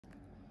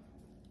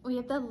We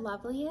have the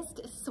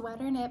loveliest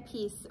sweater knit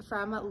piece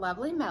from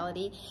Lovely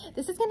Melody.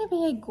 This is gonna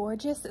be a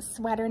gorgeous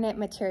sweater knit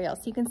material.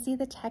 So you can see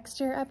the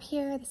texture up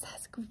here. This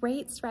has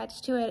great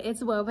stretch to it.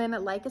 It's woven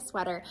like a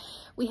sweater.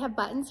 We have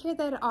buttons here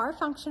that are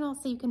functional,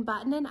 so you can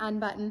button and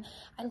unbutton.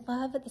 I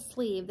love the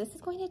sleeve. This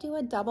is going to do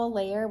a double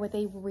layer with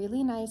a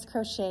really nice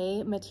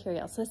crochet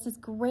material. So this is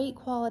great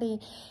quality.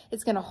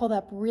 It's gonna hold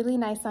up really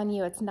nice on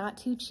you. It's not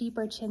too cheap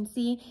or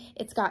chintzy.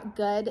 It's got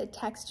good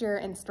texture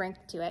and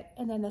strength to it.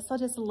 And then this will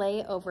just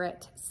lay over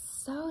it.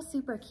 So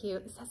super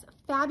cute. This has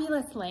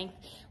fabulous length.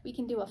 We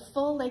can do a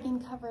full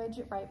legging coverage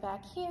right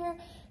back here.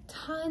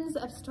 Tons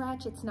of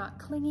stretch. It's not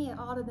clingy at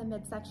all to the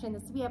midsection.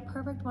 This would be a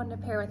perfect one to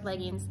pair with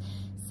leggings.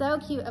 So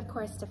cute, of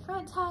course, to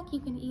front tuck. You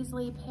can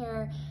easily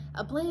pair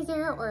a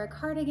blazer or a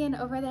cardigan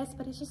over this,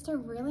 but it's just a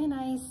really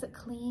nice,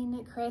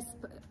 clean,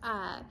 crisp,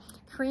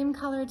 cream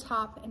colored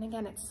top. And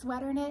again, it's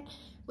sweater knit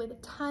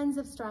with tons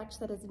of stretch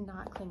that is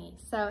not clingy.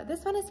 So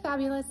this one is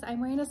fabulous. I'm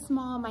wearing a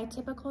small, my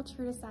typical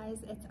true to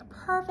size. It's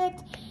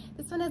perfect.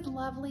 This one is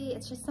lovely.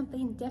 It's just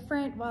something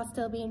different while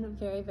still being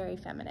very, very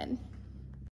feminine.